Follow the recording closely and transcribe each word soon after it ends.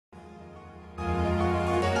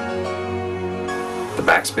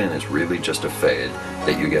The backspin is really just a fade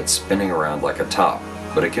that you get spinning around like a top,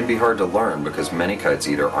 but it can be hard to learn because many kites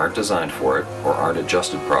either aren't designed for it or aren't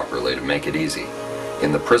adjusted properly to make it easy.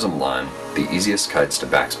 In the Prism line, the easiest kites to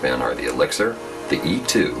backspin are the Elixir, the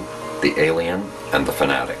E2, the Alien, and the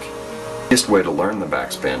Fanatic. The easiest way to learn the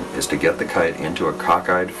backspin is to get the kite into a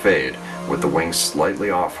cockeyed fade with the wings slightly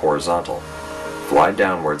off horizontal. Fly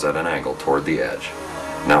downwards at an angle toward the edge.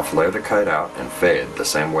 Now flare the kite out and fade the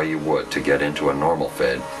same way you would to get into a normal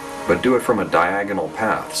fade, but do it from a diagonal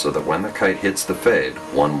path so that when the kite hits the fade,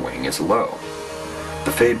 one wing is low.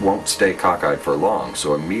 The fade won't stay cockeyed for long,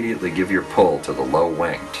 so immediately give your pull to the low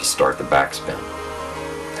wing to start the backspin.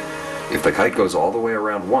 If the kite goes all the way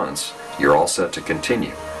around once, you're all set to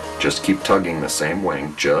continue. Just keep tugging the same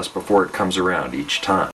wing just before it comes around each time.